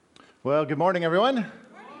Well, good morning, everyone. Good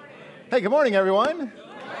morning. Hey, good morning, everyone. Good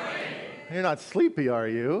morning. You're not sleepy, are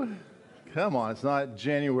you? Come on, it's not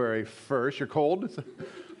January 1st. You're cold? It's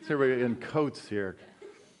everybody in coats here.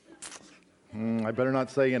 I better not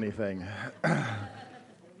say anything.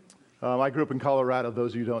 I grew up in Colorado,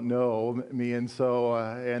 those of you who don't know me, and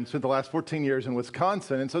spent the last 14 years in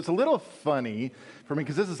Wisconsin. And so it's a little funny for me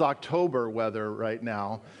because this is October weather right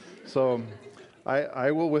now. So I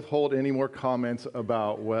will withhold any more comments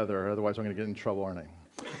about weather. Otherwise, I'm going to get in trouble, aren't I?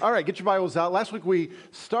 All right, get your Bibles out. Last week, we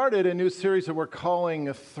started a new series that we're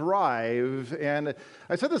calling Thrive. And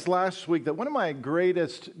I said this last week that one of my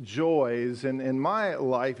greatest joys in my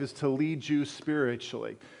life is to lead you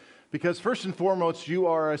spiritually. Because first and foremost, you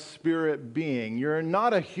are a spirit being. You're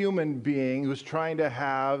not a human being who's trying to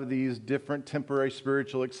have these different temporary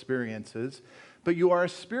spiritual experiences, but you are a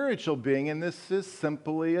spiritual being, and this is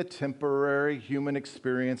simply a temporary human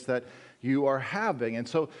experience that you are having. And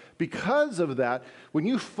so because of that, when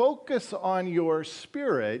you focus on your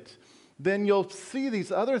spirit, then you'll see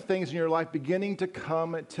these other things in your life beginning to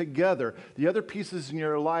come together. The other pieces in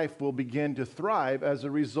your life will begin to thrive as a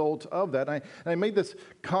result of that. And I made this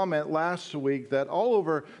comment last week that all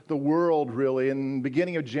over the world, really, in the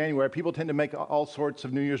beginning of January, people tend to make all sorts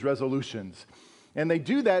of New Year's resolutions. And they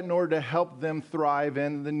do that in order to help them thrive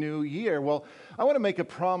in the new year. Well, I want to make a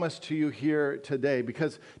promise to you here today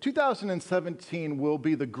because 2017 will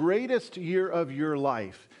be the greatest year of your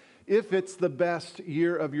life if it's the best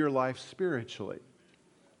year of your life spiritually.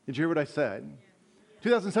 Did you hear what I said?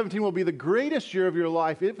 2017 will be the greatest year of your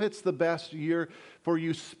life if it's the best year for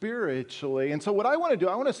you spiritually. And so what I want to do,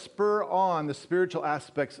 I want to spur on the spiritual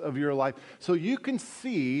aspects of your life so you can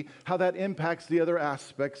see how that impacts the other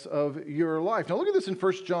aspects of your life. Now look at this in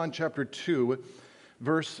 1 John chapter 2,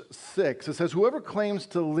 verse 6. It says, "Whoever claims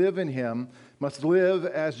to live in him must live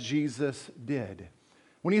as Jesus did."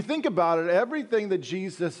 When you think about it, everything that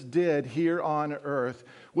Jesus did here on earth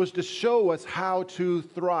was to show us how to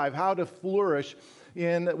thrive, how to flourish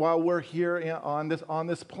while we're here on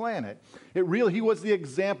this planet. He was the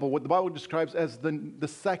example, what the Bible describes as the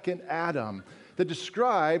second Adam, that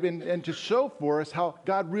described and to show for us how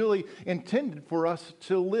God really intended for us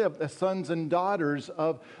to live as sons and daughters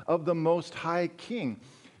of the Most High King.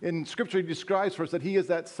 In Scripture, he describes for us that he is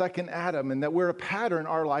that second Adam and that we're a pattern in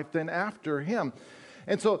our life then after him.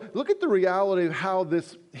 And so look at the reality of how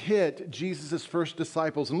this hit Jesus' first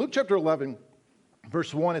disciples. In Luke chapter 11,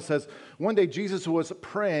 verse 1, it says, "One day Jesus was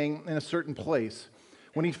praying in a certain place.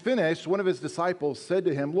 When he finished, one of his disciples said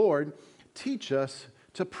to him, 'Lord, teach us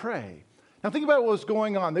to pray.'" Now think about what was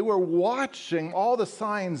going on. They were watching all the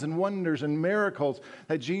signs and wonders and miracles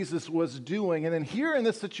that Jesus was doing. And then here in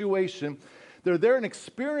this situation, they're there and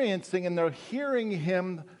experiencing and they're hearing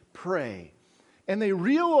him pray. And they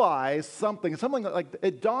realize something like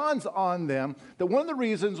it dawns on them that one of the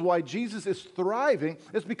reasons why Jesus is thriving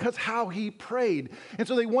is because how he prayed. And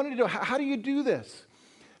so they wanted to know, how do you do this?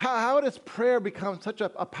 How does prayer become such a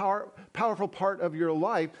powerful part of your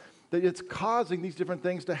life that it's causing these different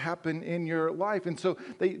things to happen in your life? And so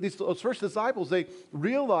those first disciples, they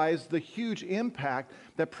realized the huge impact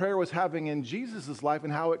that prayer was having in Jesus' life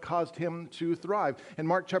and how it caused him to thrive. In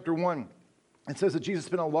Mark chapter 1, it says that Jesus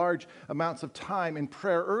spent large amounts of time in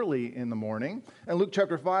prayer early in the morning. In Luke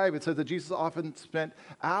chapter 5, it says that Jesus often spent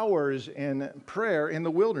hours in prayer in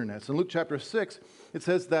the wilderness. In Luke chapter 6, it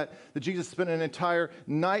says that Jesus spent an entire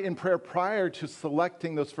night in prayer prior to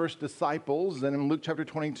selecting those first disciples. And in Luke chapter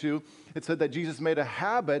 22, it said that Jesus made a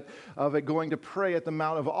habit of going to pray at the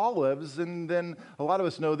Mount of Olives. And then a lot of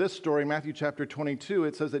us know this story. In Matthew chapter 22,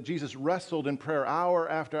 it says that Jesus wrestled in prayer hour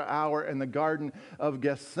after hour in the Garden of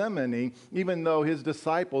Gethsemane, even though his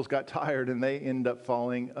disciples got tired and they ended up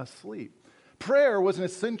falling asleep. Prayer was an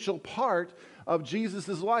essential part of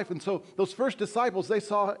Jesus' life. And so those first disciples, they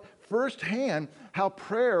saw firsthand how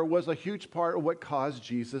prayer was a huge part of what caused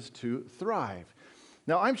Jesus to thrive.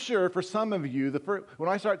 Now, I'm sure for some of you, when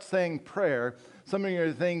I start saying prayer, some of you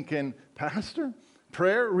are thinking, "Pastor,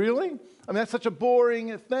 prayer, really? I mean, that's such a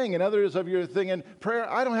boring thing." And others of you are thinking, "Prayer,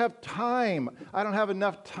 I don't have time. I don't have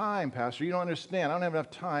enough time, Pastor. You don't understand. I don't have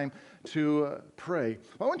enough time to pray."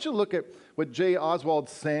 Well, I want you to look at what J. Oswald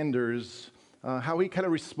Sanders, how he kind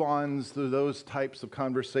of responds to those types of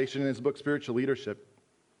conversation in his book, Spiritual Leadership.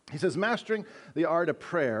 He says, "Mastering the art of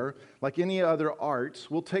prayer, like any other arts,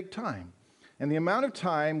 will take time. And the amount of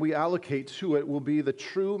time we allocate to it will be the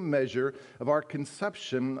true measure of our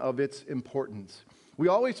conception of its importance. We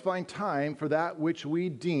always find time for that which we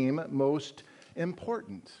deem most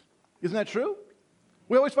important." Isn't that true?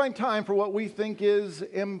 We always find time for what we think is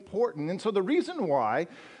important. And so the reason why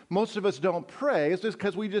most of us don't pray is just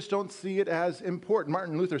because we just don't see it as important.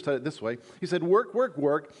 Martin Luther said it this way. He said, work, work,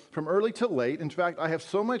 work from early till late. In fact, I have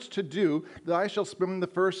so much to do that I shall spend the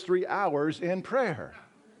first 3 hours in prayer.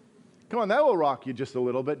 Come on, that will rock you just a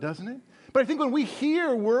little bit, doesn't it? But I think when we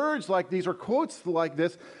hear words like these or quotes like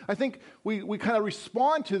this, I think we kind of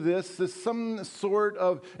respond to this as some sort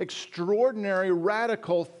of extraordinary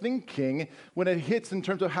radical thinking when it hits in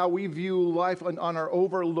terms of how we view life on our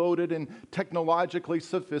overloaded and technologically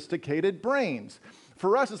sophisticated brains.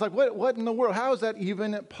 For us, it's like, what in the world? How is that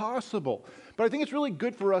even possible? But I think it's really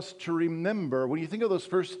good for us to remember, when you think of those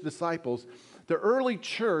first disciples, the early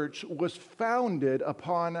church was founded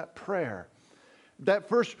upon prayer. That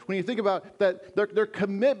first, when you think about that, their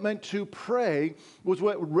commitment to pray was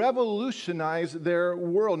what revolutionized their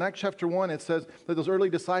world. In Acts chapter 1, it says that those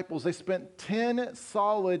early disciples, they spent 10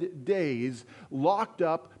 solid days locked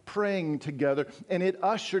up praying together, and it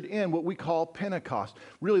ushered in what we call Pentecost.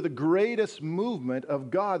 Really the greatest movement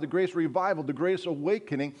of God, the greatest revival, the greatest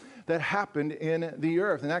awakening that happened in the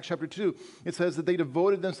earth. In Acts chapter 2, it says that they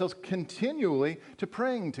devoted themselves continually to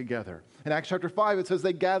praying together. In Acts chapter 5, it says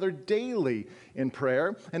they gathered daily in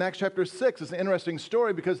prayer. In Acts chapter 6, it's an interesting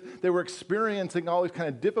story because they were experiencing all these kind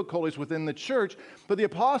of difficulties within the church, but the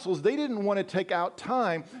apostles, they didn't want to take out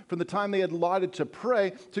time from the time they had allotted to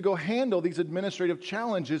pray to go handle these administrative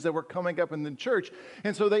challenges that were coming up in the church.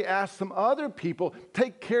 And so they asked some other people,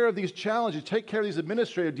 take care of these challenges, take care of these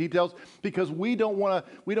administrative details, because we don't want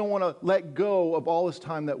to let go of all this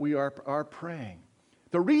time that we are praying.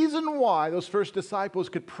 The reason why those first disciples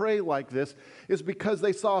could pray like this is because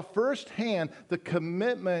they saw firsthand the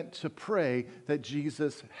commitment to pray that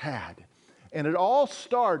Jesus had. And it all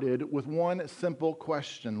started with one simple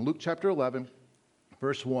question. Luke chapter 11,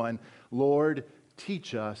 verse 1, Lord,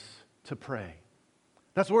 teach us to pray.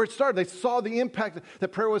 That's where it started. They saw the impact that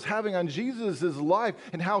prayer was having on Jesus' life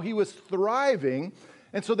and how he was thriving.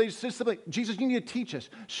 And so they just simply, Jesus, you need to teach us.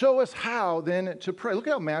 Show us how then to pray. Look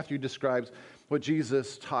at how Matthew describes what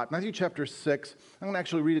Jesus taught. Matthew chapter 6, I'm going to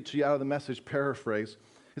actually read it to you out of the Message paraphrase.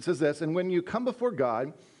 It says this, and when you come before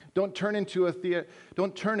God, don't turn it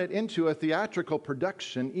into a theatrical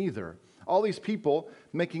production either. All these people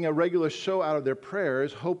making a regular show out of their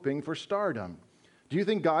prayers, hoping for stardom. Do you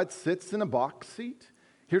think God sits in a box seat?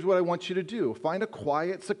 Here's what I want you to do. Find a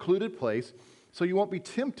quiet, secluded place so you won't be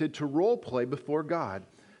tempted to role play before God.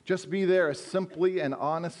 Just be there as simply and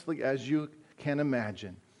honestly as you can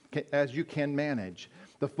imagine, as you can manage.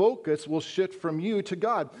 The focus will shift from you to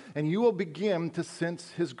God, and you will begin to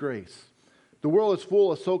sense His grace. The world is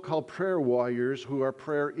full of so-called prayer warriors who are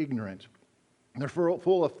prayer ignorant. They're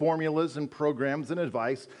full of formulas and programs and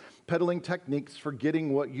advice, peddling techniques for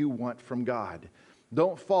getting what you want from God.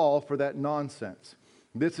 Don't fall for that nonsense.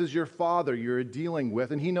 This is your Father you're dealing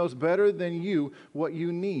with, and He knows better than you what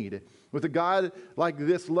you need. With a God like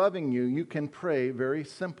this loving you, you can pray very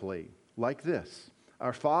simply, like this.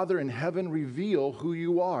 Our Father in heaven, reveal who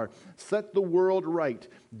you are. Set the world right.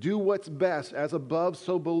 Do what's best, as above,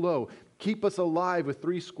 so below. Keep us alive with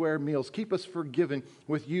 3 square meals. Keep us forgiven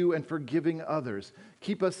with you and forgiving others.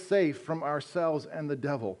 Keep us safe from ourselves and the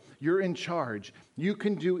devil. You're in charge. You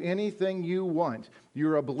can do anything you want.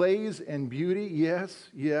 You're ablaze in beauty. Yes,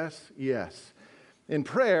 yes, yes. In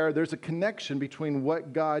prayer, there's a connection between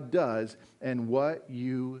what God does and what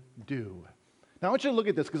you do. Now, I want you to look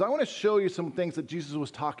at this because I want to show you some things that Jesus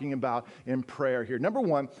was talking about in prayer here. Number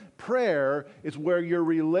one, prayer is where your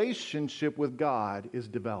relationship with God is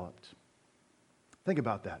developed. Think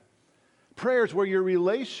about that. Prayer is where your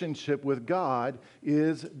relationship with God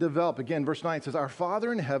is developed. Again, verse 9 says, Our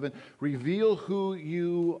Father in heaven, reveal who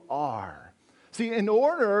you are. See, in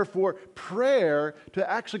order for prayer to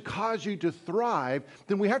actually cause you to thrive,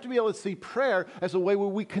 then we have to be able to see prayer as a way where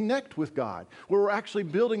we connect with God, where we're actually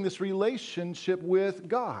building this relationship with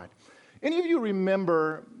God. Any of you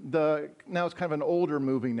remember now it's kind of an older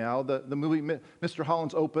movie now, the movie Mr.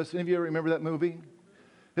 Holland's Opus? Any of you remember that movie?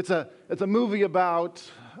 It's a movie about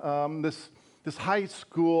this high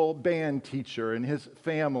school band teacher and his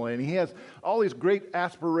family, and he has all these great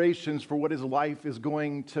aspirations for what his life is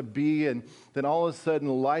going to be, and then all of a sudden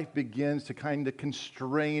life begins to kind of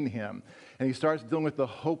constrain him, and he starts dealing with the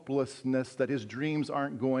hopelessness that his dreams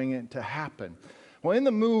aren't going to happen. Well, in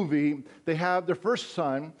the movie, they have their first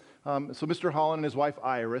son, so Mr. Holland and his wife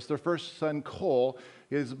Iris, their first son Cole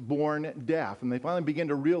is born deaf, and they finally begin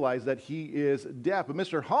to realize that he is deaf. But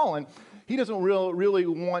Mr. Holland, he doesn't really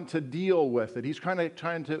want to deal with it. He's trying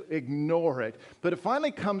to ignore it. But it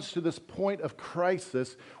finally comes to this point of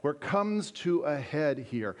crisis where it comes to a head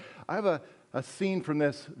here. I have a scene from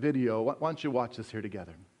this video. Why don't you watch this here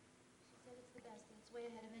together? She said it's the best, and it's way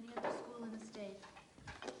ahead of any other school in the state.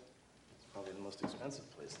 It's probably the most expensive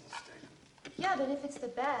place in the state. Yeah, but if it's the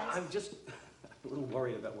best... I'm just a little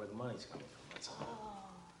worried about where the money's coming from, that's all.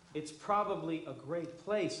 It's probably a great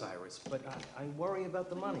place, Iris, but I worry about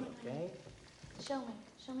the money, okay? Show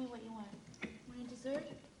me what you want. Want a dessert?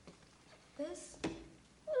 This?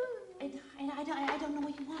 I don't know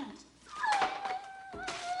what you want.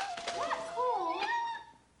 What? Cool.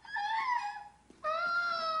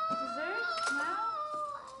 Dessert? Now?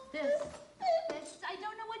 This. I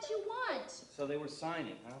don't know what you want. So they were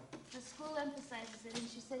signing, huh? The school emphasizes it, and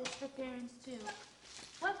she said it's for parents, too.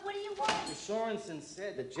 What do you want? Mr. Sorensen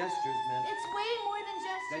said that gestures meant... It's way more than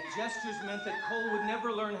gestures. That gestures meant that Cole would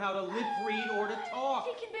never learn how to lip read or to talk.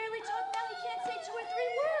 He can barely talk now. He can't say 2 or 3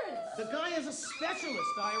 words. The guy is a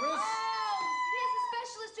specialist, Iris. Oh, he is a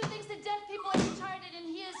specialist who thinks that deaf people are retarded, and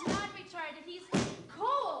he is not retarded. He's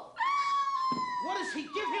Cole. What does he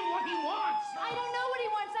give him what he wants? I don't know what he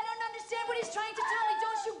wants. I don't understand what he's trying to tell me.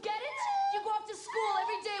 Don't you get it? You go off to school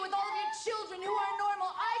every day with all of your children who are normal.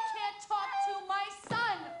 I can't talk to my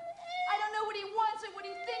son. I don't know what he wants or what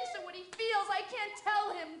he thinks or what he feels. I can't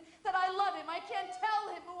tell him that I love him. I can't tell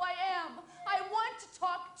him who I am. I want to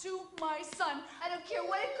talk to my son. I don't care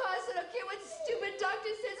what it costs. I don't care what stupid doctor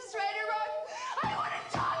says is right or wrong. I want to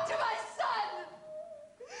talk to my son.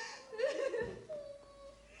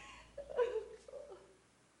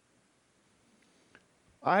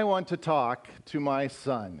 I want to talk to my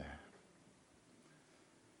son.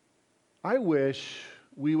 I wish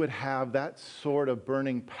we would have that sort of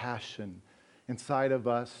burning passion inside of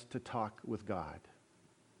us to talk with God.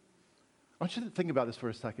 I want you to think about this for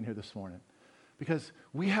a second here this morning, because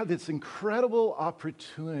we have this incredible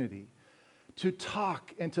opportunity to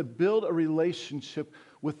talk and to build a relationship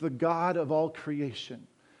with the God of all creation.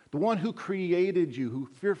 The one who created you, who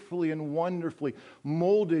fearfully and wonderfully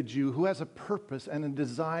molded you, who has a purpose and a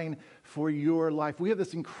design for your life. We have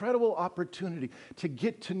this incredible opportunity to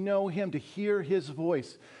get to know him, to hear his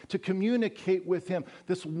voice, to communicate with him.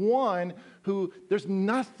 This one who there's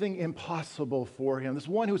nothing impossible for him. This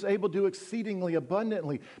one who is able to do exceedingly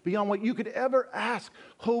abundantly beyond what you could ever ask,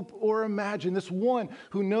 hope, or imagine. This one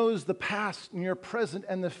who knows the past and your present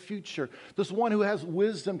and the future. This one who has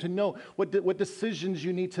wisdom to know what decisions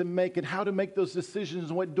you need to make and how to make those decisions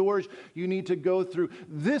and what doors you need to go through.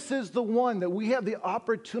 This is the one that we have the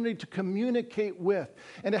opportunity to communicate with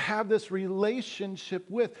and to have this relationship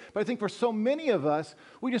with. But I think for so many of us,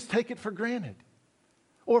 we just take it for granted.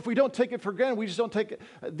 Or if we don't take it for granted, we just don't take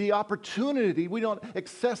the opportunity. We don't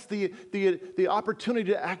access the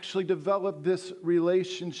opportunity to actually develop this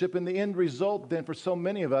relationship. And the end result then for so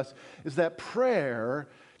many of us is that prayer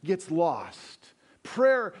gets lost.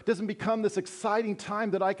 Prayer doesn't become this exciting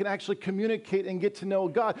time that I can actually communicate and get to know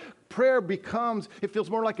God. Prayer becomes, it feels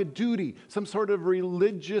more like a duty, some sort of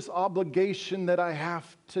religious obligation that I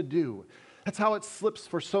have to do. That's how it slips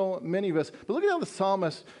for so many of us. But look at how the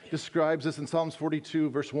psalmist describes this in Psalms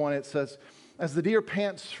 42, verse 1. It says, "As the deer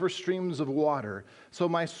pants for streams of water, so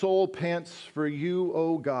my soul pants for you,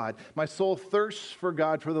 O God. My soul thirsts for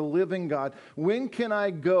God, for the living God. When can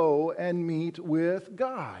I go and meet with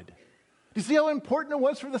God?" Do you see how important it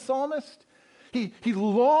was for the psalmist? He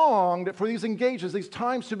longed for these engagements, these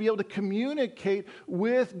times to be able to communicate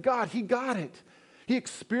with God. He got it. He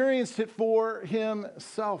experienced it for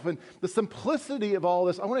himself. And the simplicity of all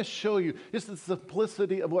this, I want to show you just the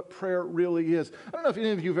simplicity of what prayer really is. I don't know if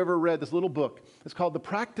any of you have ever read this little book. It's called The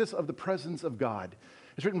Practice of the Presence of God.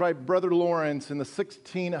 It's written by Brother Lawrence in the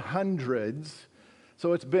 1600s.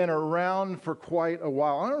 So it's been around for quite a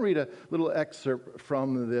while. I want to read a little excerpt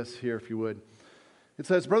from this here, if you would. It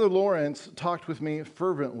says, "Brother Lawrence talked with me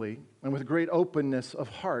fervently and with great openness of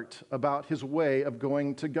heart about his way of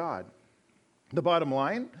going to God. The bottom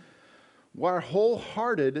line, our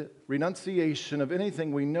wholehearted renunciation of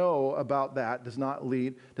anything we know about that does not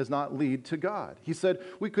lead to God. He said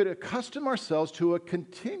we could accustom ourselves to a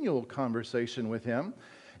continual conversation with him,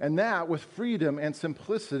 and that with freedom and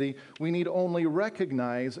simplicity, we need only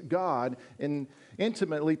recognize God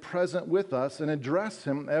intimately present with us and address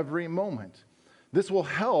him every moment. This will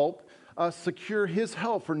help us secure his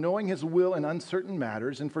help for knowing his will in uncertain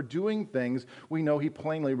matters and for doing things we know he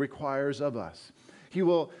plainly requires of us. He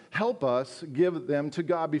will help us give them to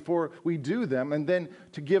God before we do them, and then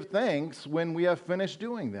to give thanks when we have finished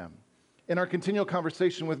doing them. In our continual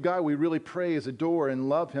conversation with God, we really praise, adore, and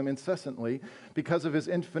love him incessantly because of his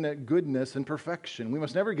infinite goodness and perfection. We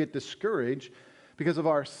must never get discouraged because of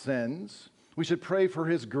our sins. We should pray for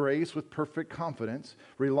his grace with perfect confidence,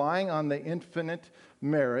 relying on the infinite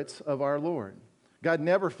merits of our Lord. God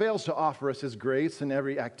never fails to offer us his grace in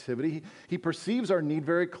every activity. He perceives our need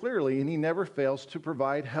very clearly, and he never fails to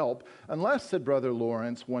provide help, unless, said Brother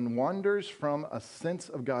Lawrence, one wanders from a sense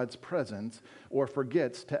of God's presence or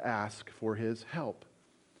forgets to ask for his help.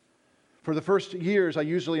 For the first years, I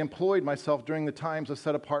usually employed myself during the times I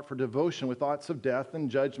set apart for devotion with thoughts of death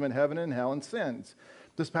and judgment, heaven and hell, and sins.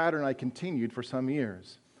 This pattern I continued for some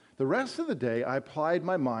years. The rest of the day, I applied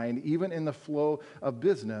my mind, even in the flow of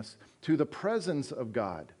business, to the presence of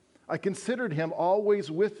God. I considered him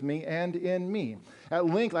always with me and in me. At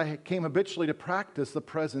length, I came habitually to practice the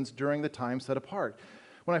presence during the time set apart.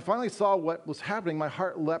 When I finally saw what was happening, my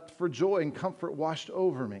heart leapt for joy and comfort washed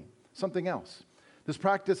over me. Something else. This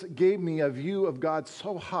practice gave me a view of God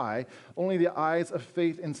so high, only the eyes of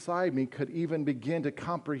faith inside me could even begin to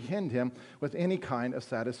comprehend him with any kind of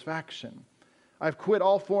satisfaction. I've quit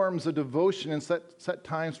all forms of devotion and set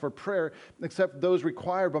times for prayer, except those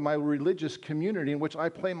required by my religious community in which I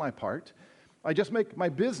play my part. I just make my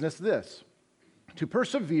business this, to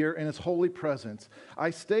persevere in his holy presence. I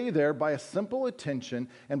stay there by a simple attention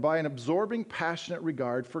and by an absorbing, passionate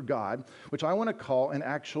regard for God, which I want to call an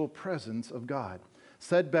actual presence of God.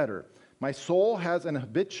 Said better, my soul has an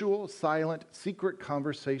habitual, silent, secret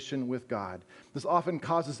conversation with God. This often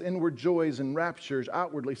causes inward joys and raptures,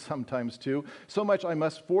 outwardly sometimes too, so much I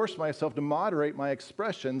must force myself to moderate my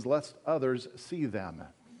expressions lest others see them.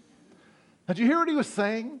 Did you hear what he was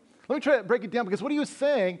saying? Let me try to break it down, because what he was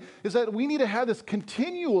saying is that we need to have this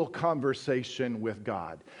continual conversation with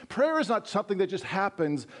God. Prayer is not something that just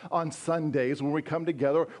happens on Sundays when we come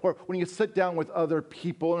together or when you sit down with other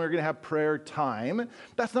people and we're going to have prayer time.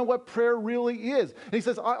 That's not what prayer really is. And he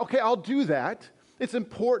says, okay, I'll do that. It's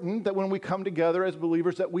important that when we come together as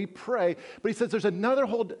believers that we pray, but he says there's another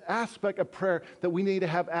whole aspect of prayer that we need to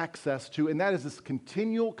have access to, and that is this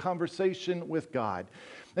continual conversation with God.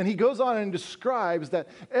 And he goes on and describes that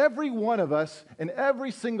every one of us, in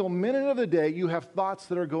every single minute of the day, you have thoughts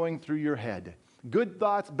that are going through your head. Good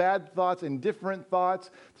thoughts, bad thoughts, indifferent thoughts.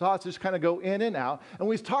 Thoughts just kind of go in and out. And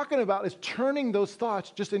what he's talking about is turning those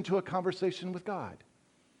thoughts just into a conversation with God.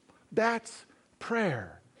 That's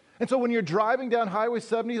prayer. And so when you're driving down Highway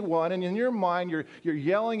 71 and in your mind you're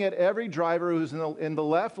yelling at every driver who's in the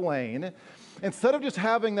left lane, instead of just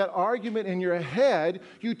having that argument in your head,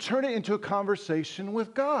 you turn it into a conversation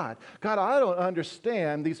with God. God, I don't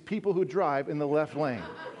understand these people who drive in the left lane.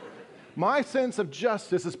 My sense of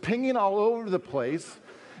justice is pinging all over the place.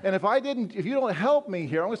 And if you don't help me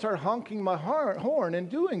here, I'm going to start honking my horn and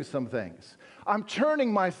doing some things. I'm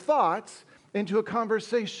turning my thoughts into a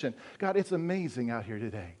conversation. God, it's amazing out here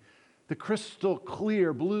today. The crystal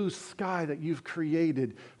clear blue sky that you've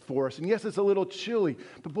created for us. And yes, it's a little chilly,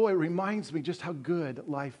 but boy, it reminds me just how good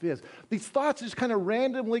life is. These thoughts just kind of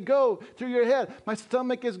randomly go through your head. My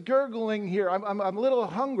stomach is gurgling here. I'm a little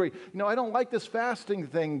hungry. I don't like this fasting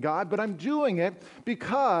thing, God, but I'm doing it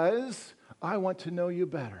because I want to know you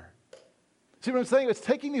better. See what I'm saying? It's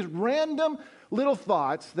taking these random little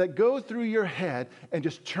thoughts that go through your head and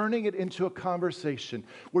just turning it into a conversation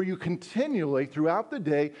where you continually, throughout the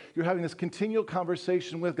day, you're having this continual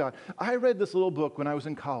conversation with God. I read this little book when I was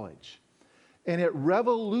in college, and it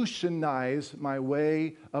revolutionized my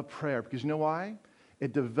way of prayer. Because you know why?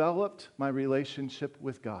 It developed my relationship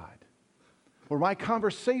with God. Where my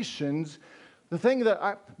conversations, the thing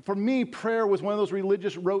that for me, prayer was one of those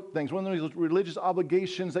religious rote things, one of those religious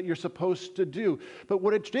obligations that you're supposed to do. But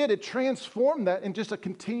what it did, it transformed that in just a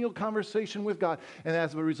continual conversation with God. And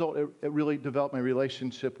as a result, it really developed my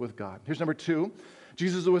relationship with God. Here's number 2.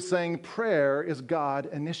 Jesus was saying prayer is God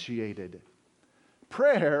initiated.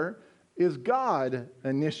 Prayer is God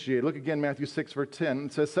initiated. Look again, Matthew 6, verse 10.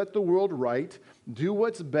 It says, set the world right, do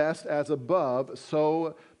what's best as above,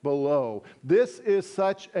 so below. This is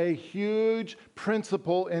such a huge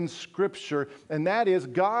principle in Scripture, and that is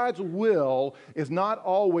God's will is not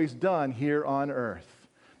always done here on earth.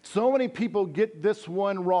 So many people get this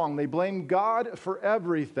one wrong. They blame God for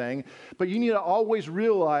everything, but you need to always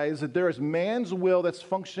realize that there is man's will that's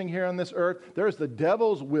functioning here on this earth. There's the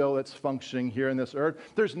devil's will that's functioning here in this earth.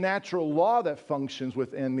 There's natural law that functions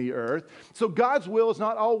within the earth. So God's will is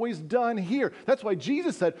not always done here. That's why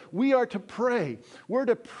Jesus said we are to pray. We're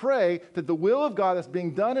to pray that the will of God that's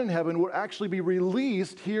being done in heaven will actually be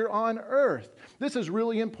released here on earth. This is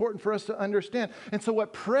really important for us to understand. And so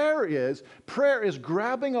what prayer is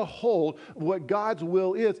grabbing a hold of what God's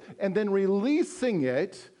will is and then releasing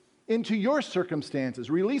it into your circumstances,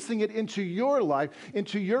 releasing it into your life,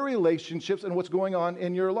 into your relationships and what's going on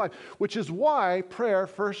in your life, which is why prayer,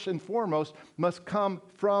 first and foremost, must come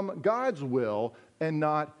from God's will and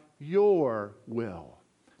not your will.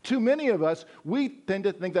 Too many of us, we tend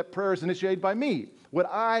to think that prayer is initiated by me, what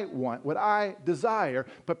I want, what I desire.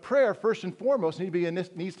 But prayer, first and foremost,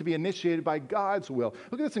 needs to be initiated by God's will.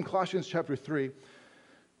 Look at this in Colossians chapter 3,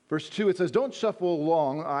 verse 2. It says, "Don't shuffle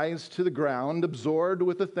along, eyes to the ground, absorbed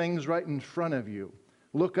with the things right in front of you.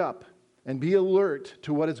 Look up and be alert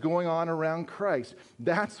to what is going on around Christ."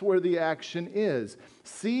 That's where the action is.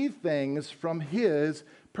 See things from His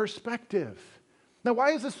perspective. Now,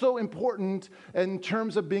 why is this so important in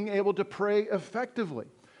terms of being able to pray effectively?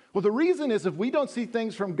 Well, the reason is if we don't see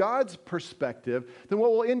things from God's perspective, then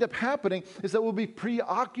what will end up happening is that we'll be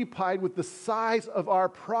preoccupied with the size of our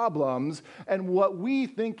problems and what we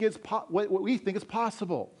think is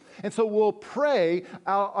possible. And so we'll pray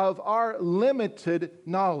out of our limited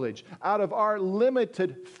knowledge, out of our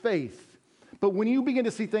limited faith. But when you begin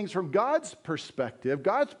to see things from God's perspective,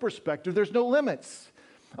 there's no limits.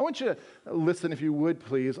 I want you to listen, if you would,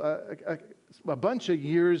 please. A bunch of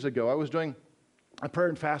years ago, I was doing a prayer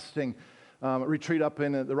and fasting retreat up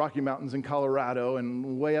in the Rocky Mountains in Colorado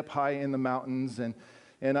and way up high in the mountains.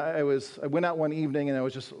 And I went out one evening and I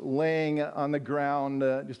was just laying on the ground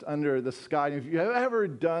just under the sky. And if you have ever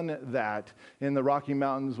done that in the Rocky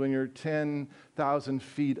Mountains when you're 10,000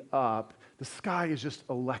 feet up, the sky is just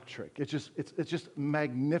electric. It's just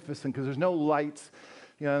magnificent because there's no lights.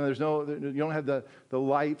 You know, you don't have the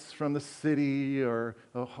lights from the city or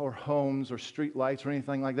homes or street lights or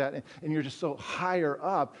anything like that. And you're just so higher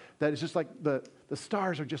up that it's just like the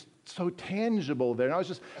stars are just so tangible there. And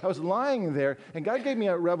I was lying there, and God gave me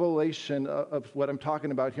a revelation of what I'm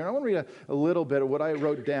talking about here. And I want to read a little bit of what I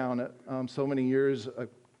wrote down so many years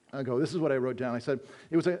ago. This is what I wrote down. I said,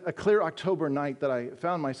 it was a clear October night that I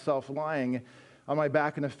found myself lying on my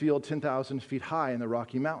back in a field 10,000 feet high in the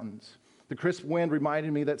Rocky Mountains. The crisp wind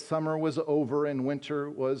reminded me that summer was over and winter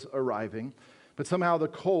was arriving, but somehow the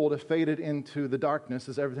cold faded into the darkness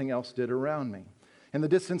as everything else did around me. In the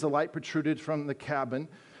distance, a light protruded from the cabin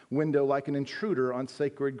window like an intruder on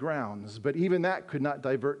sacred grounds, but even that could not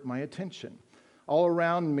divert my attention. All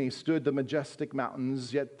around me stood the majestic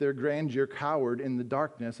mountains, yet their grandeur cowered in the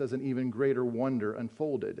darkness as an even greater wonder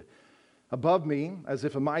unfolded. Above me, as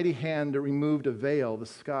if a mighty hand removed a veil, the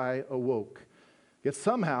sky awoke. Yet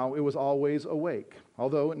somehow it was always awake.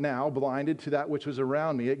 Although now, blinded to that which was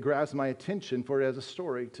around me, it grabs my attention, for it has a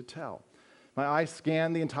story to tell. My eyes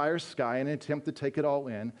scan the entire sky in an attempt to take it all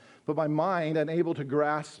in, but my mind, unable to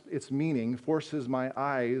grasp its meaning, forces my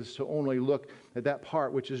eyes to only look at that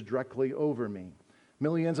part which is directly over me.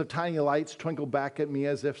 Millions of tiny lights twinkle back at me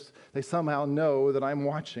as if they somehow know that I'm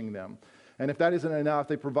watching them. And if that isn't enough,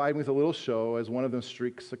 they provide me with a little show as one of them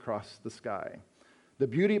streaks across the sky. The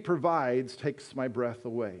beauty it provides takes my breath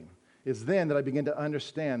away. It's then that I begin to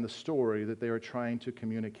understand the story that they are trying to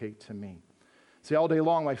communicate to me. See, all day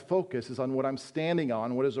long, my focus is on what I'm standing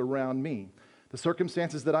on, what is around me, the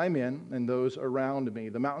circumstances that I'm in and those around me,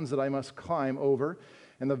 the mountains that I must climb over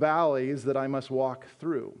and the valleys that I must walk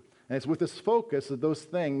through. And it's with this focus that those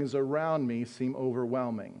things around me seem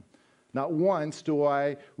overwhelming. Not once do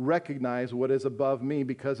I recognize what is above me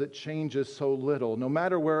because it changes so little, no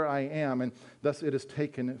matter where I am, and thus it is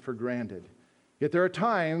taken for granted. Yet there are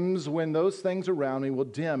times when those things around me will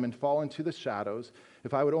dim and fall into the shadows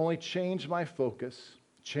if I would only change my focus,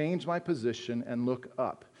 change my position, and look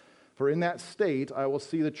up. For in that state, I will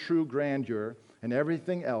see the true grandeur, and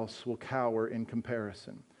everything else will cower in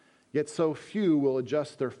comparison. Yet so few will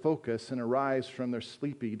adjust their focus and arise from their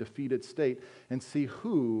sleepy, defeated state and see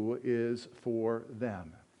who is for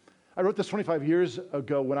them. I wrote this 25 years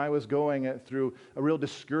ago when I was going through a real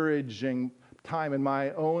discouraging time in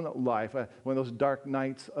my own life, one of those dark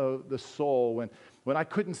nights of the soul, when I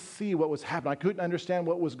couldn't see what was happening. I couldn't understand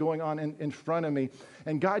what was going on in front of me.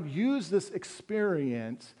 And God used this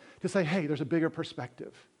experience to say, hey, there's a bigger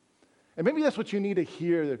perspective. And maybe that's what you need to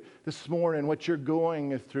hear this morning, what you're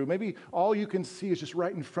going through. Maybe all you can see is just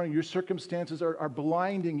right in front of you. Your circumstances are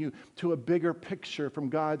blinding you to a bigger picture from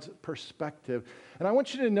God's perspective. And I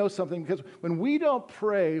want you to know something, because when we don't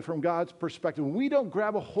pray from God's perspective, when we don't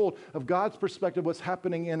grab a hold of God's perspective, what's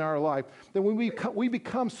happening in our life, then we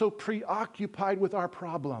become so preoccupied with our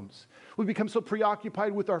problems. We become so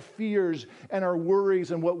preoccupied with our fears and our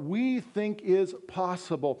worries and what we think is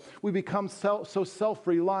possible. We become so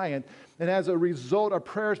self-reliant. And as a result, our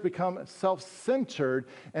prayers become self-centered,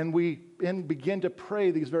 and we begin to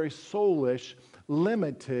pray these very soulish,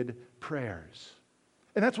 limited prayers.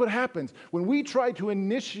 And that's what happens. When we try to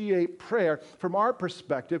initiate prayer from our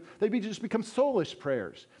perspective, they just become soulish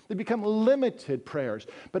prayers. They become limited prayers.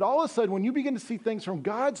 But all of a sudden, when you begin to see things from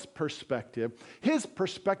God's perspective, His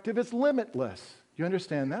perspective is limitless. You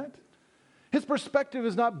understand that? His perspective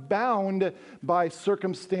is not bound by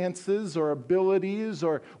circumstances or abilities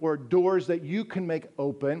or doors that you can make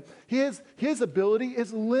open. His ability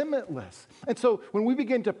is limitless. And so when we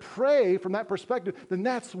begin to pray from that perspective, then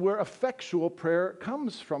that's where effectual prayer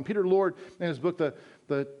comes from. Peter Lord, in his book, the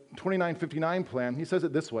 2959 Plan, he says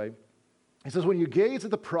it this way. He says, when you gaze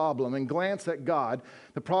at the problem and glance at God,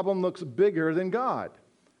 the problem looks bigger than God.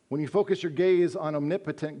 When you focus your gaze on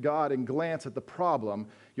omnipotent God and glance at the problem,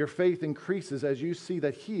 your faith increases as you see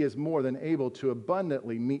that He is more than able to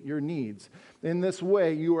abundantly meet your needs. In this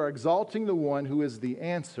way, you are exalting the one who is the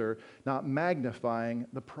answer, not magnifying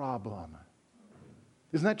the problem.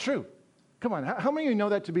 Isn't that true? Come on, how many of you know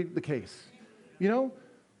that to be the case? You know,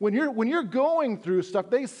 when you're going through stuff,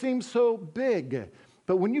 they seem so big.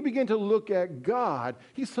 But when you begin to look at God,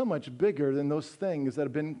 He's so much bigger than those things that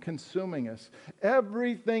have been consuming us.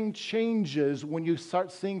 Everything changes when you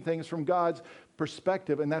start seeing things from God's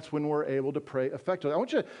perspective, and that's when we're able to pray effectively. I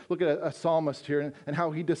want you to look at a psalmist here and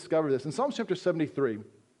how he discovered this. In Psalm chapter 73,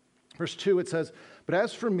 verse 2, it says, "But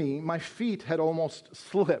as for me, my feet had almost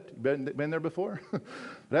slipped." Been there before?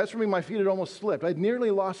 "But as for me, my feet had almost slipped. I'd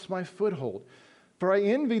nearly lost my foothold. For I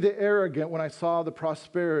envy the arrogant when I saw the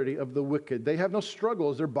prosperity of the wicked. They have no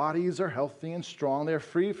struggles. Their bodies are healthy and strong. They are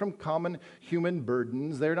free from common human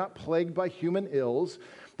burdens. They are not plagued by human ills.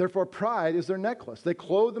 Therefore, pride is their necklace. They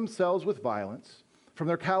clothe themselves with violence. From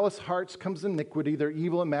their callous hearts comes iniquity. Their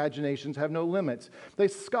evil imaginations have no limits. They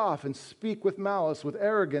scoff and speak with malice. With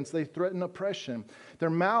arrogance, they threaten oppression. Their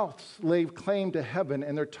mouths lay claim to heaven,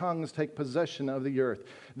 and their tongues take possession of the earth.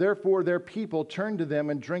 Therefore, their people turn to them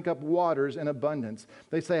and drink up waters in abundance.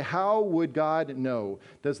 They say, 'How would God know?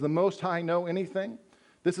 Does the Most High know anything?'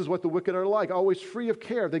 This is what the wicked are like, always free of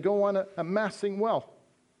care. They go on amassing wealth.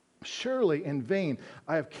 Surely in vain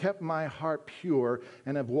I have kept my heart pure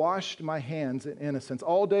and have washed my hands in innocence.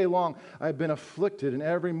 All day long I have been afflicted, and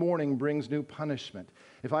every morning brings new punishment.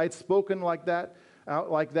 If I had spoken like that,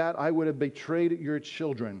 I would have betrayed your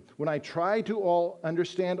children. When I tried to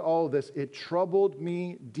understand all of this, it troubled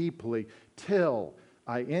me deeply till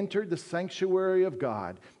I entered the sanctuary of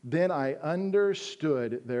God. Then I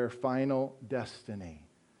understood their final destiny."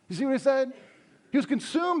 You see what he said? He was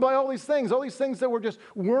consumed by all these things that were just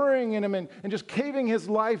worrying him and just caving his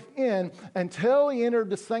life in until he entered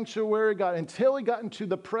the sanctuary of God, until he got into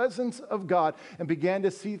the presence of God and began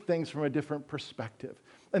to see things from a different perspective.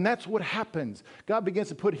 And that's what happens. God begins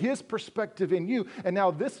to put His perspective in you, and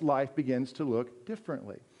now this life begins to look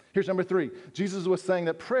differently. Here's number 3. Jesus was saying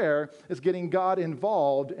that prayer is getting God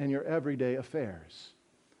involved in your everyday affairs.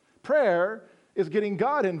 Prayer is getting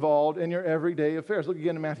God involved in your everyday affairs. Look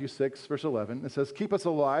again in Matthew 6, verse 11. It says, "Keep us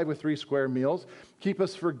alive with 3 square meals. Keep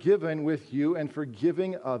us forgiven with you and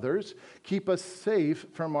forgiving others. Keep us safe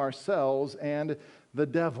from ourselves and the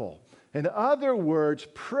devil." In other words,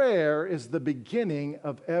 prayer is the beginning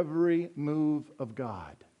of every move of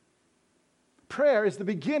God. Prayer is the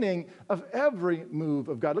beginning of every move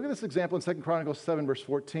of God. Look at this example in 2 Chronicles 7, verse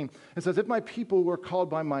 14. It says, "If my people who are called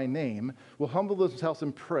by my name will humble themselves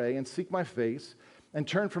and pray and seek my face and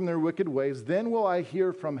turn from their wicked ways, then will I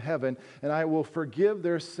hear from heaven and I will forgive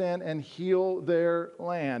their sin and heal their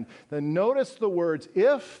land." Then notice the words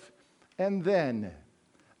if and then.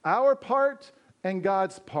 Our part and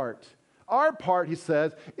God's part. Our part, he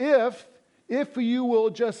says, if you will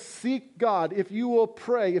just seek God, if you will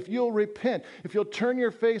pray, if you'll repent, if you'll turn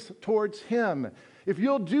your face towards Him, if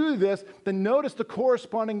you'll do this, then notice the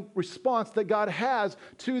corresponding response that God has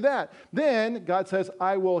to that. Then God says,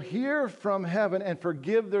 "I will hear from heaven and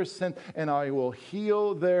forgive their sin, and I will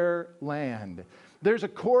heal their land." There's a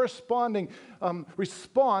corresponding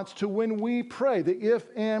response to when we pray, the if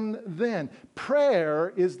and then.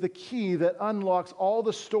 Prayer is the key that unlocks all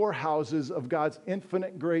the storehouses of God's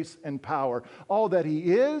infinite grace and power. All that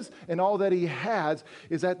He is and all that He has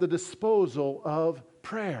is at the disposal of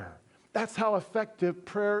prayer. That's how effective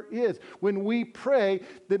prayer is. When we pray,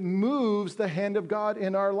 that moves the hand of God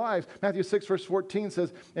in our lives. Matthew 6, verse 14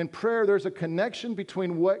 says, in prayer, there's a connection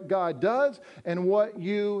between what God does and what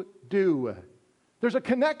you do. There's a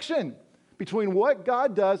connection between what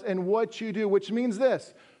God does and what you do, which means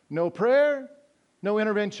this: no prayer, no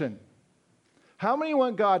intervention. How many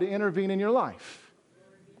want God to intervene in your life?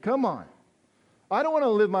 Come on. I don't want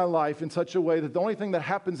to live my life in such a way that the only thing that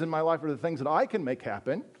happens in my life are the things that I can make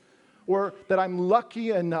happen, or that I'm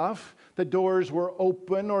lucky enough that doors were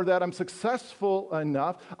open, or that I'm successful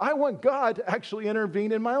enough. I want God to actually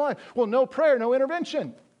intervene in my life. Well, no prayer, no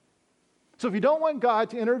intervention. So if you don't want God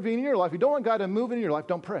to intervene in your life, you don't want God to move in your life,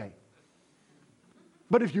 don't pray.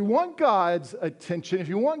 But if you want God's attention, if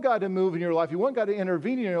you want God to move in your life, you want God to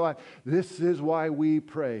intervene in your life, this is why we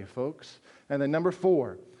pray, folks. And then number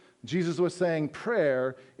 4, Jesus was saying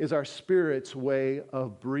prayer is our spirit's way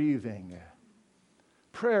of breathing.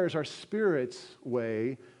 Prayer is our spirit's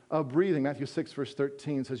way of breathing. Matthew 6, verse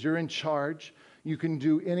 13 says, you're in charge. You can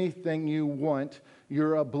do anything you want.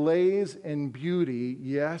 You're ablaze in beauty.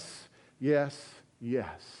 Yes, yes,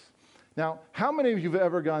 yes. Now, how many of you have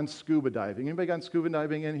ever gone scuba diving? Anybody gone scuba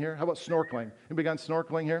diving in here? How about snorkeling? Anybody gone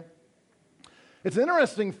snorkeling here? It's an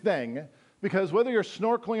interesting thing because whether you're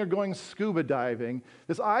snorkeling or going scuba diving,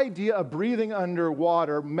 this idea of breathing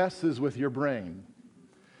underwater messes with your brain.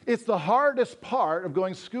 It's the hardest part of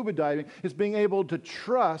going scuba diving is being able to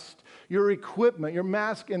trust your equipment, your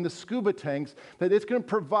mask and the scuba tanks, that it's going to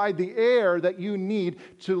provide the air that you need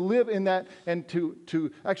to live in that and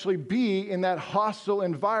to actually be in that hostile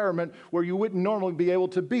environment where you wouldn't normally be able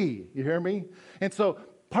to be. You hear me? And so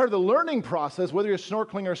part of the learning process, whether you're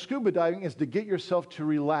snorkeling or scuba diving, is to get yourself to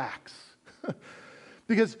relax.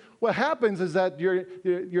 Because what happens is that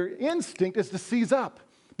your instinct is to seize up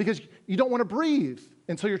because you don't want to breathe.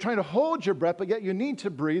 And so you're trying to hold your breath, but yet you need to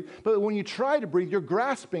breathe. But when you try to breathe, you're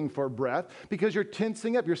grasping for breath because you're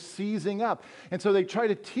tensing up, you're seizing up. And so they try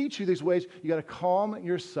to teach you these ways. You got to calm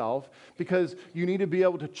yourself because you need to be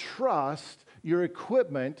able to trust your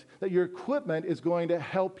equipment, that your equipment is going to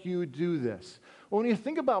help you do this. Well, when you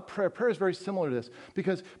think about prayer, prayer is very similar to this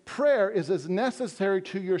because prayer is as necessary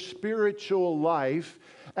to your spiritual life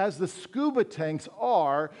as the scuba tanks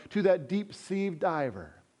are to that deep sea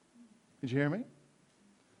diver. Did you hear me?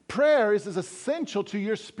 Prayer is as essential to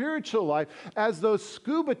your spiritual life as those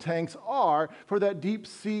scuba tanks are for that deep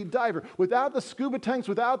sea diver. Without the scuba tanks,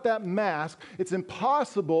 without that mask, it's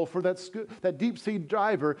impossible for that deep sea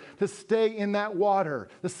diver to stay in that water.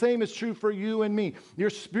 The same is true for you and me. Your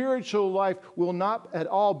spiritual life will not at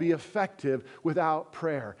all be effective without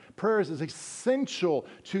prayer. Prayer is as essential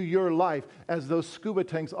to your life as those scuba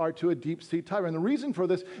tanks are to a deep sea diver. And the reason for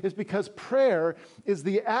this is because prayer is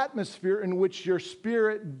the atmosphere in which your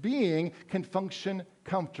spirit being can function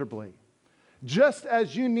comfortably. Just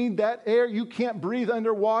as you need that air, you can't breathe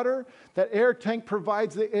underwater. That air tank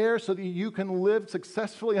provides the air so that you can live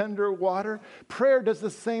successfully underwater. Prayer does the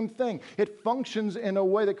same thing. It functions in a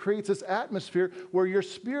way that creates this atmosphere where your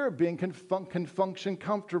spirit being can function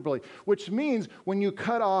comfortably, which means when you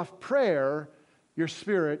cut off prayer, your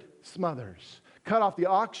spirit smothers. Cut off the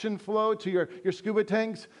oxygen flow to your scuba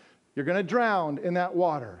tanks, you're going to drown in that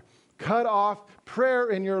water. Cut off prayer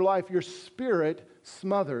in your life, your spirit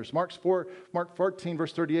smothers. Mark 14,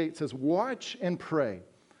 verse 38 says, watch and pray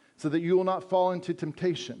so that you will not fall into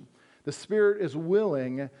temptation. The spirit is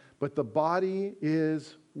willing, but the body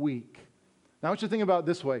is weak. Now, I want you to think about it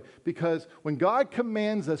this way, because when God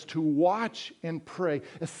commands us to watch and pray,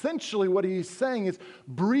 essentially what he's saying is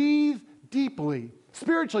breathe deeply.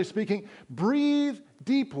 Spiritually speaking, breathe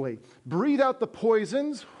deeply. Breathe out the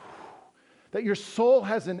poisons that your soul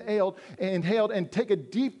has inhaled, and take a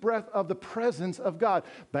deep breath of the presence of God.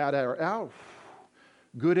 Bad air out,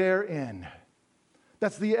 good air in.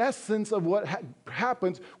 That's the essence of what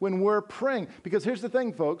happens when we're praying. Because here's the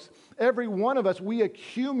thing, folks. Every one of us, we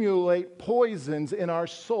accumulate poisons in our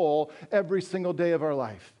soul every single day of our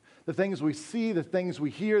life. The things we see, the things we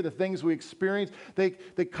hear, the things we experience, they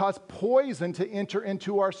cause poison to enter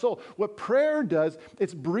into our soul. What prayer does,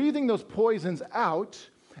 it's breathing those poisons out,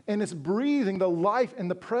 and it's breathing the life and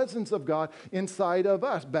the presence of God inside of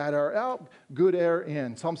us. Bad air out, good air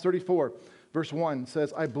in. Psalms 34, verse 1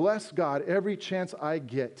 says, I bless God every chance I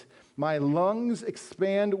get. My lungs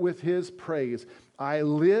expand with his praise. I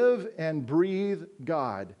live and breathe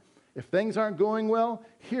God. If things aren't going well,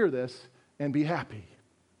 hear this and be happy.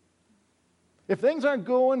 If things aren't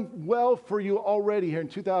going well for you already here in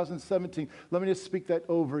 2017, let me just speak that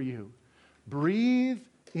over you. Breathe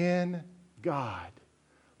in God.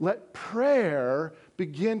 Let prayer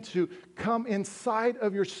begin to come inside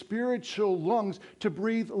of your spiritual lungs to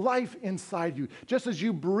breathe life inside you. Just as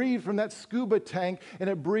you breathe from that scuba tank and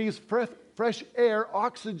it breathes fresh air,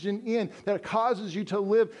 oxygen in, that causes you to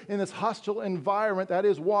live in this hostile environment, that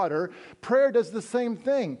is water, prayer does the same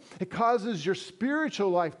thing. It causes your spiritual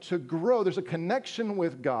life to grow. There's a connection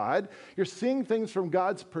with God. You're seeing things from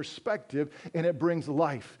God's perspective, and it brings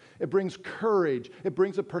life. It brings courage. It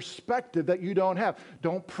brings a perspective that you don't have.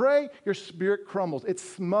 Don't pray, your spirit crumbles. It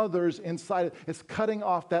smothers inside it. It's cutting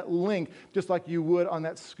off that link just like you would on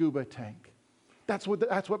that scuba tank. That's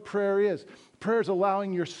what prayer is. Prayer is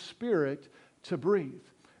allowing your spirit to breathe.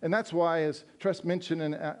 And that's why, as Tress mentioned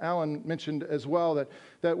and Alan mentioned as well,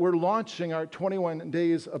 that we're launching our 21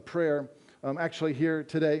 days of prayer actually here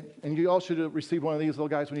today. And you all should have received one of these little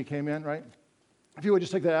guys when you came in, right? If you would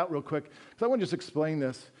just take that out real quick, because I want to just explain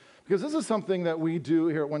this. Because this is something that we do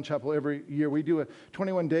here at One Chapel every year. We do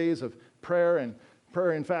 21 days of prayer and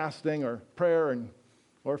fasting, or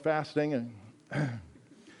or fasting,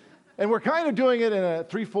 and we're kind of doing it in a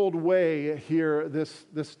threefold way here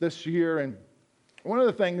this year. And one of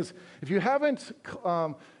the things, if you haven't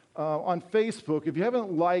on Facebook, if you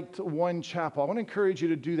haven't liked One Chapel, I want to encourage you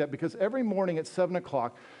to do that, because every morning at 7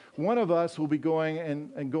 o'clock, one of us will be going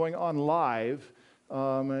on live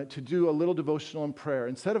to do a little devotional and prayer.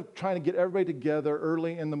 Instead of trying to get everybody together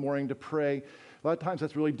early in the morning to pray, a lot of times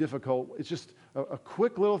that's really difficult. It's just a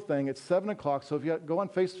quick little thing. It's 7 o'clock, so if you go on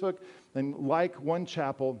Facebook and like One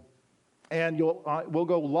Chapel, and we'll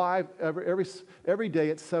go live every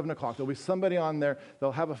day at 7 o'clock. There'll be somebody on there.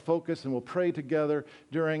 They'll have a focus, and we'll pray together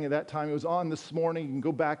during that time. It was on this morning. You can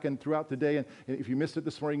go back and throughout the day, and if you missed it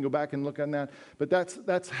this morning, you can go back and look on that. But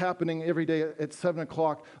that's happening every day at 7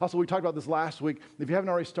 o'clock. Also, we talked about this last week. If you haven't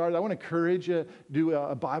already started, I want to encourage you to do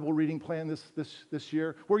a Bible reading plan this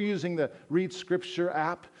year. We're using the Read Scripture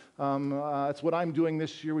app. That's what I'm doing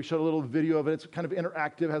this year. We showed a little video of it. It's kind of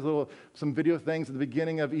interactive, has some video things at the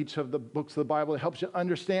beginning of each of the books of the Bible. It helps you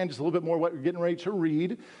understand just a little bit more what you're getting ready to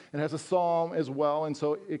read. It has a psalm as well, and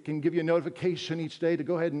so it can give you a notification each day to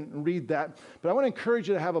go ahead and read that. But I want to encourage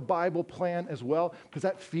you to have a Bible plan as well, because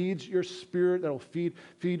that feeds your spirit, that'll feed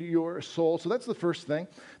your soul. So that's the first thing.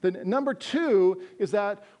 Then number two is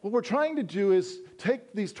that what we're trying to do is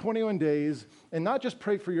take these 21 days and not just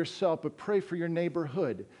pray for yourself, but pray for your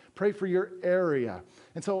neighborhood. Pray for your area.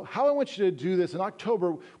 And so how I want you to do this, in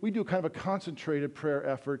October, we do kind of a concentrated prayer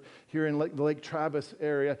effort here in the Lake Travis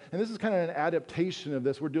area. And this is kind of an adaptation of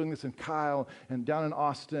this. We're doing this in Kyle and down in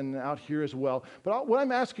Austin, out here as well. But what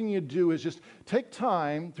I'm asking you to do is just take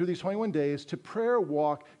time through these 21 days to prayer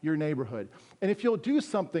walk your neighborhood. And if you'll do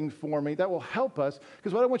something for me, that will help us.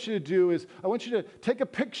 Because what I want you to do is I want you to take a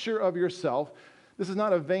picture of yourself. This is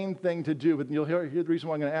not a vain thing to do, but you'll hear the reason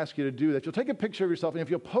why I'm going to ask you to do that. You'll take a picture of yourself, and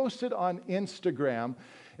if you'll post it on Instagram,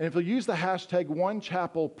 and if you'll use the hashtag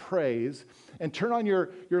OneChapelPrays and turn on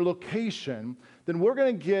your location, then we're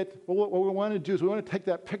going to get, what we want to do is we want to take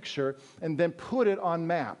that picture and then put it on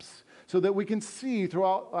maps, so that we can see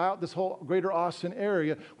throughout this whole greater Austin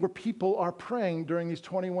area where people are praying during these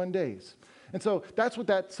 21 days. And so that's what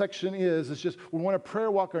that section is. It's just we want to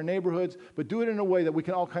prayer walk our neighborhoods, but do it in a way that we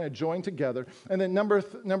can all kind of join together. And then number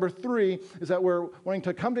three is that we're wanting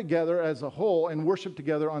to come together as a whole and worship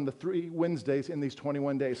together on the 3 Wednesdays in these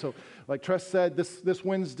 21 days. So like Tress said, this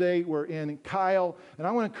Wednesday we're in Kyle, and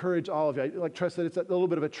I want to encourage all of you. Like Tress said, it's a little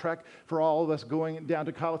bit of a trek for all of us going down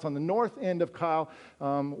to Kyle. It's on the north end of Kyle.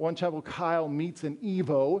 One Chapel Kyle meets in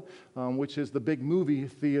Evo, which is the big movie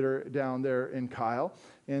theater down there in Kyle.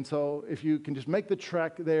 And so if you can just make the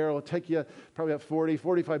trek there, it'll take you probably about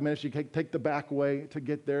 45 minutes. You can take the back way to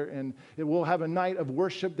get there. And we'll have a night of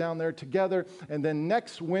worship down there together. And then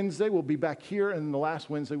next Wednesday, we'll be back here. And the last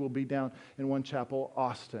Wednesday, we'll be down in One Chapel,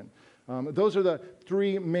 Austin. Those are the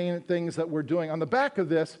 3 main things that we're doing. On the back of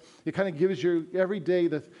this, it kind of gives you every day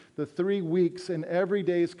the 3 weeks, and every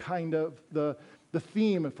day is kind of the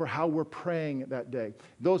theme for how we're praying that day.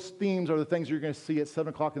 Those themes are the things you're going to see at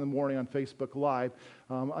 7 o'clock in the morning on Facebook Live.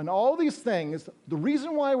 And all these things, the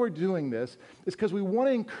reason why we're doing this is because we want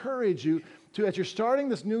to encourage you to, as you're starting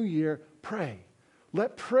this new year, pray.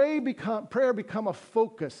 Let prayer become a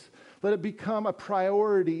focus. Let it become a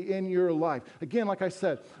priority in your life. Again, like I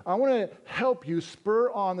said, I want to help you spur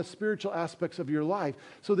on the spiritual aspects of your life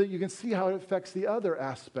so that you can see how it affects the other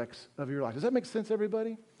aspects of your life. Does that make sense,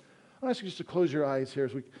 everybody? I want you just to close your eyes here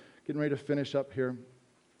as we're getting ready to finish up here. And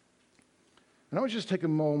I want you to just take a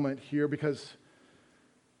moment here, because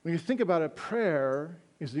when you think about it, prayer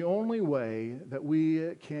is the only way that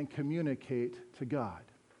we can communicate to God.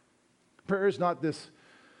 Prayer is not this,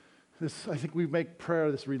 I think we make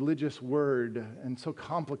prayer this religious word and so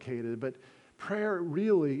complicated, but prayer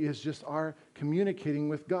really is just our communicating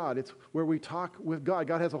with God. It's where we talk with God.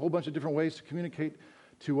 God has a whole bunch of different ways to communicate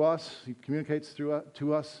to us. He communicates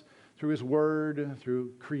to us through His Word,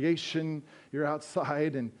 through creation. You're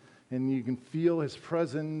outside and you can feel His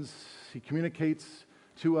presence. He communicates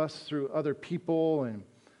to us through other people and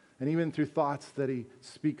even through thoughts that He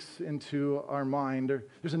speaks into our mind.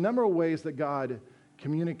 There's a number of ways that God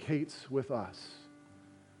communicates with us.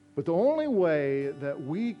 But the only way that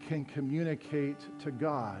we can communicate to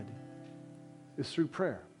God is through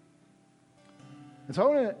prayer. And so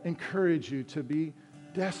I want to encourage you to be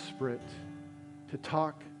desperate to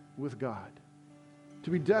talk with God,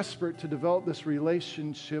 to be desperate to develop this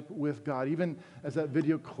relationship with God, even as that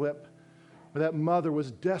video clip where that mother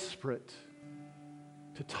was desperate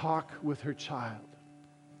to talk with her child.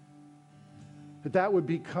 That would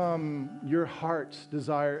become your heart's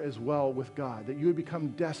desire as well with God, that you would become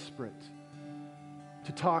desperate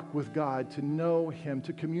to talk with God, to know Him,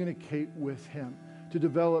 to communicate with Him, to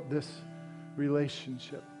develop this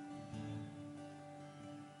relationship.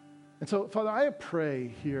 And so, Father, I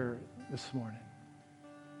pray here this morning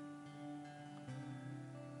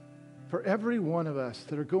for every one of us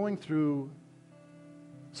that are going through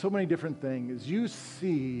so many different things. You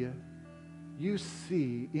see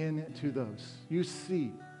into those. You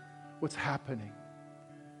see what's happening.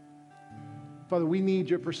 Father, we need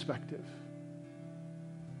your perspective.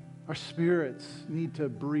 Our spirits need to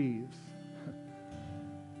breathe.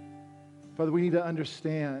 Father, we need to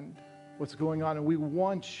understand what's going on, and we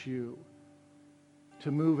want you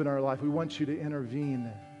to move in our life. We want you to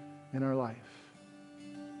intervene in our life.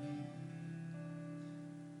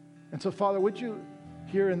 And so, Father, would you,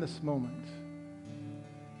 here in this moment,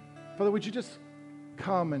 Father, would you just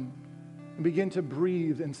come and begin to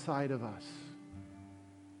breathe inside of us?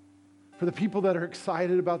 For the people that are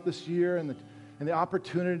excited about this year and the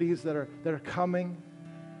opportunities that are coming,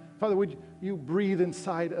 Father, would you breathe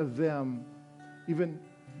inside of them even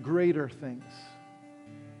greater things?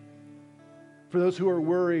 For those who are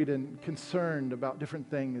worried and concerned about different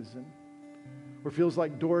things or feels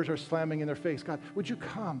like doors are slamming in their face, God, would you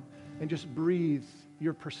come and just breathe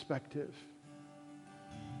your perspective?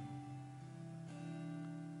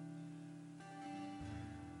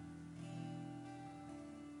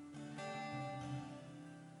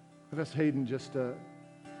 I've asked Hayden just to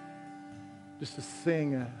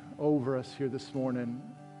sing over us here this morning.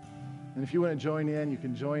 And if you want to join in, you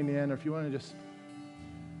can join in. Or if you want to just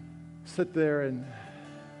sit there and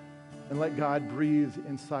let God breathe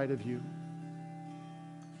inside of you.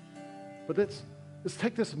 But let's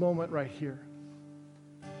take this moment right here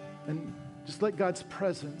and just let God's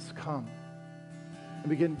presence come and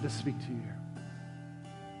begin to speak to you.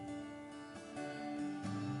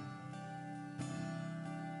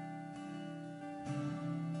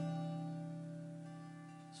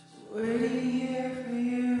 Waiting here for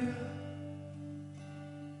you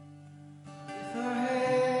with our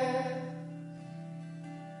hands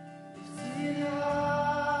lifted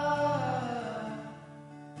high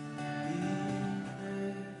in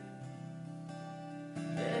prayer.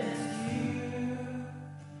 And it's you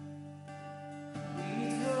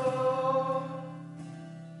we go.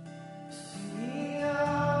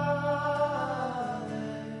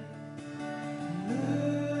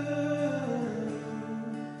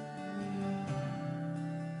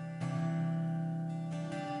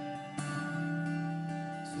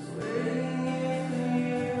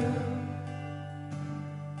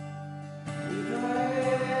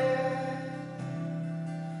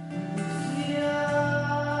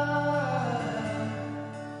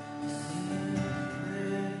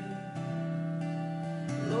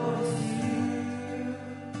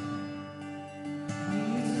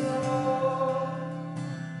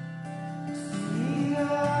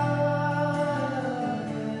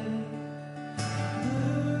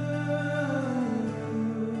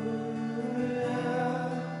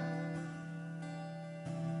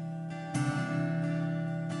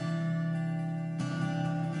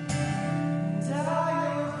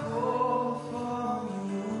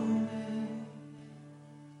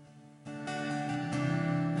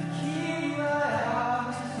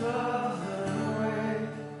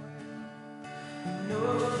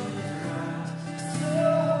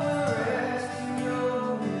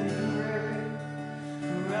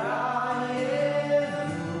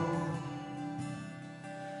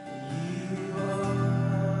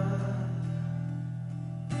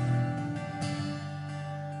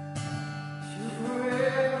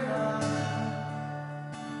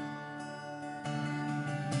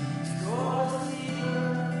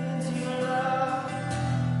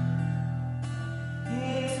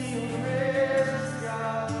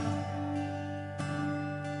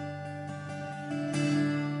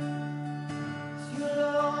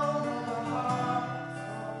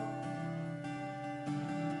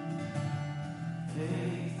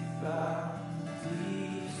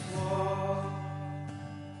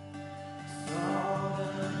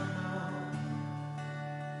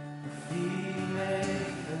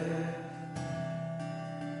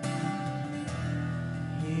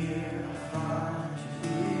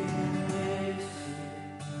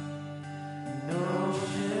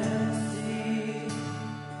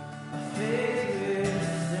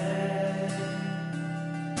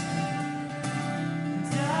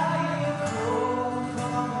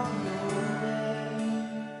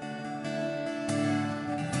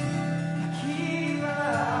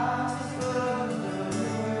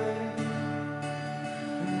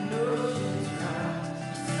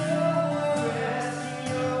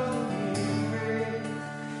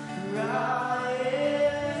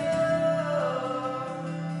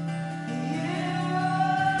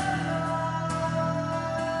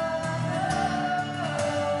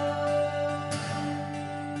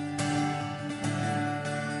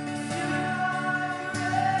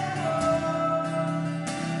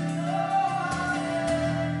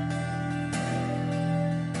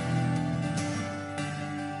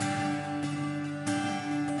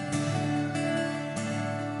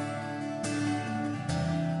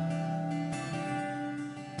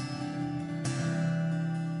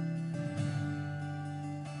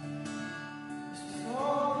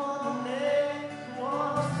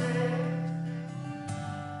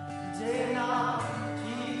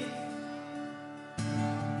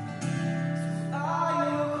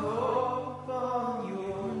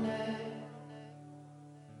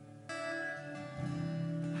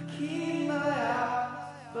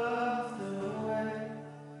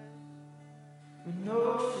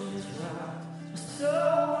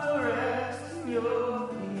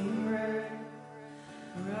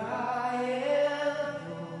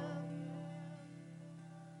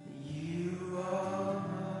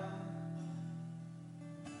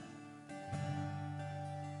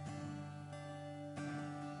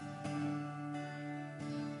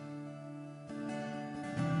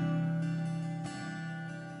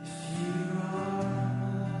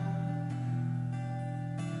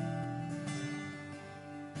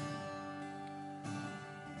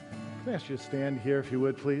 going to ask you to stand here if you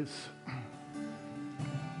would, please.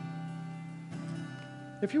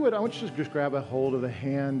 If you would, I want you to just grab a hold of the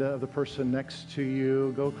hand of the person next to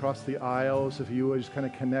you. Go across the aisles, if you would, just kind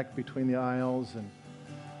of connect between the aisles. And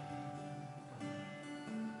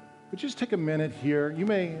would you just take a minute here? You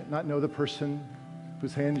may not know the person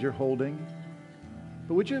whose hand you're holding,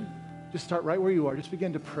 but would you just start right where you are? Just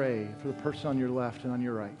begin to pray for the person on your left and on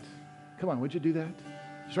your right. Come on, would you do that?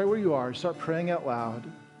 Just right where you are, start praying out loud.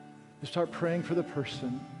 Just start praying for the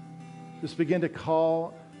person. Just begin to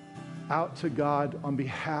call out to God on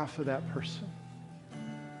behalf of that person.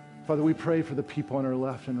 Father, we pray for the people on our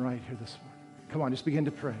left and right here this morning. Come on, just begin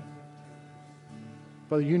to pray.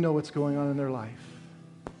 Father, you know what's going on in their life.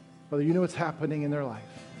 Father, you know what's happening in their life.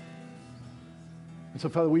 And so,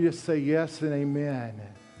 Father, we just say yes and amen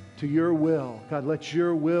to your will. God, let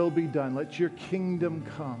your will be done. Let your kingdom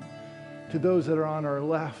come to those that are on our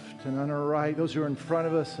left and on our right, those who are in front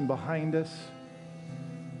of us and behind us.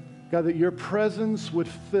 God, that your presence would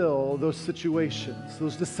fill those situations,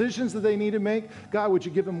 those decisions that they need to make. God, would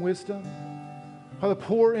you give them wisdom? Father,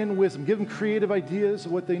 pour in wisdom. Give them creative ideas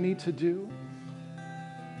of what they need to do.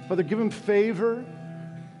 Father, give them favor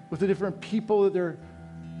with the different people that they're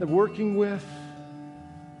working with.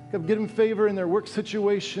 God, give them favor in their work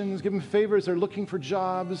situations. Give them favor as they're looking for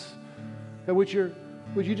jobs. God,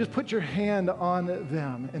 would you just put your hand on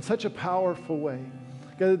them in such a powerful way?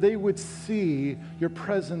 God, that they would see your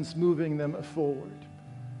presence moving them forward.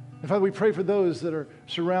 And Father, we pray for those that are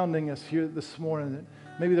surrounding us here this morning, that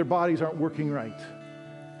maybe their bodies aren't working right.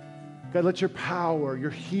 God, let your power, your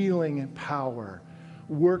healing power,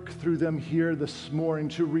 work through them here this morning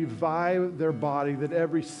to revive their body, that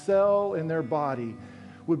every cell in their body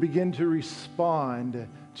would begin to respond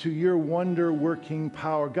to your wonder-working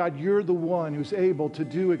power. God, you're the one who's able to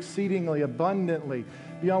do exceedingly abundantly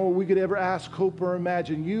beyond what we could ever ask, hope, or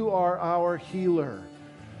imagine. You are our healer.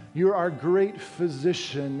 You're our great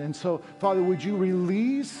physician. And so, Father, would you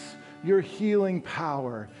release your healing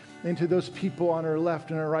power into those people on our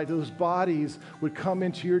left and our right? Those bodies would come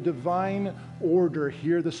into your divine order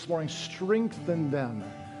here this morning. Strengthen them.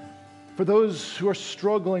 For those who are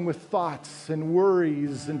struggling with thoughts and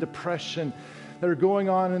worries and depression that are going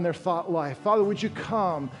on in their thought life, Father, would you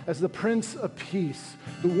come as the Prince of Peace,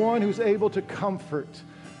 the one who's able to comfort,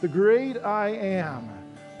 the great I am,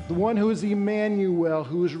 the one who is Emmanuel,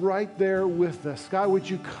 who is right there with us. God, would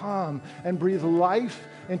you come and breathe life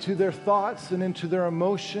into their thoughts and into their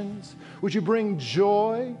emotions? Would you bring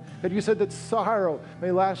joy? And you said that sorrow may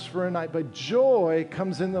last for a night, but joy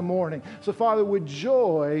comes in the morning. So, Father, would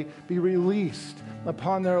joy be released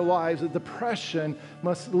upon their lives, that depression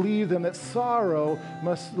must leave them, that sorrow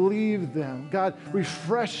must leave them. God,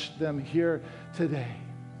 refresh them here today.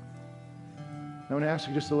 I want to ask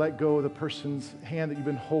you just to let go of the person's hand that you've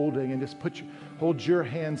been holding and just hold your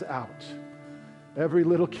hands out. Every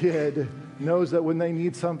little kid knows that when they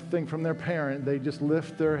need something from their parent, they just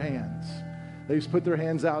lift their hands. They just put their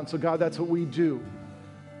hands out. And so, God, that's what we do.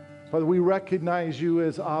 Father, we recognize you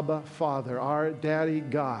as Abba Father, our Daddy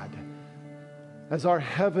God, as our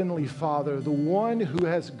Heavenly Father, the one who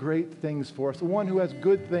has great things for us, the one who has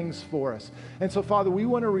good things for us. And so, Father, we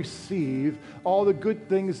want to receive all the good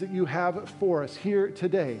things that you have for us here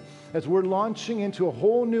today as we're launching into a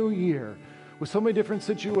whole new year with so many different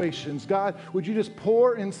situations. God, would you just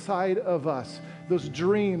pour inside of us those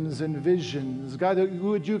dreams and visions? God,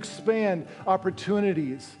 would you expand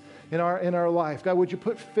opportunities in our life? God, would you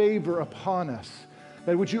put favor upon us?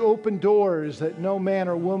 God, would you open doors that no man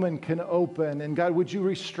or woman can open? And God, would you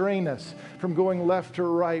restrain us from going left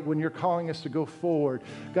or right when you're calling us to go forward?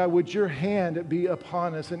 God, would your hand be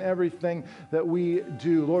upon us in everything that we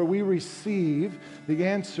do? Lord, we receive the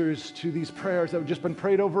answers to these prayers that have just been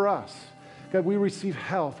prayed over us. God, we receive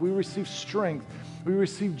health. We receive strength. We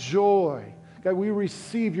receive joy. God, we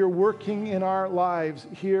receive your working in our lives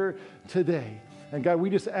here today. And God, we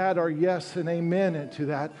just add our yes and amen to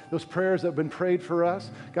that, those prayers that have been prayed for us.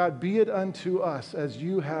 God, be it unto us as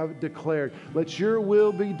you have declared. Let your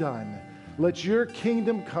will be done. Let your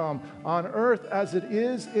kingdom come on earth as it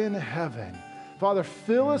is in heaven. Father,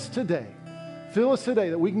 fill us today. Fill us today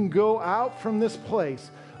that we can go out from this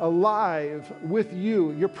place alive with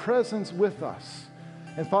you, your presence with us.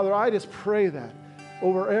 And Father, I just pray that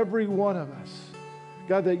over every one of us.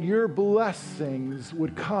 God, that your blessings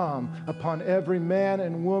would come upon every man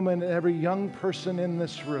and woman and every young person in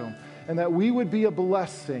this room, and that we would be a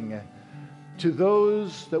blessing to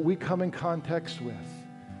those that we come in contact with.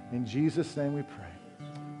 In Jesus' name we pray.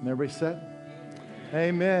 And everybody said,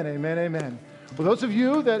 amen, amen, amen. For those of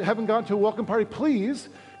you that haven't gone to a welcome party, please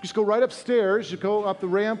just go right upstairs. You go up the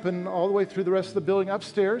ramp and all the way through the rest of the building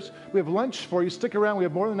upstairs. We have lunch for you. Stick around. We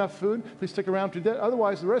have more than enough food. Please stick around to that.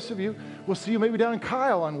 Otherwise, the rest of you, we'll see you maybe down in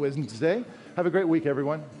Kyle on Wednesday. Have a great week,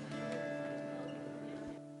 everyone.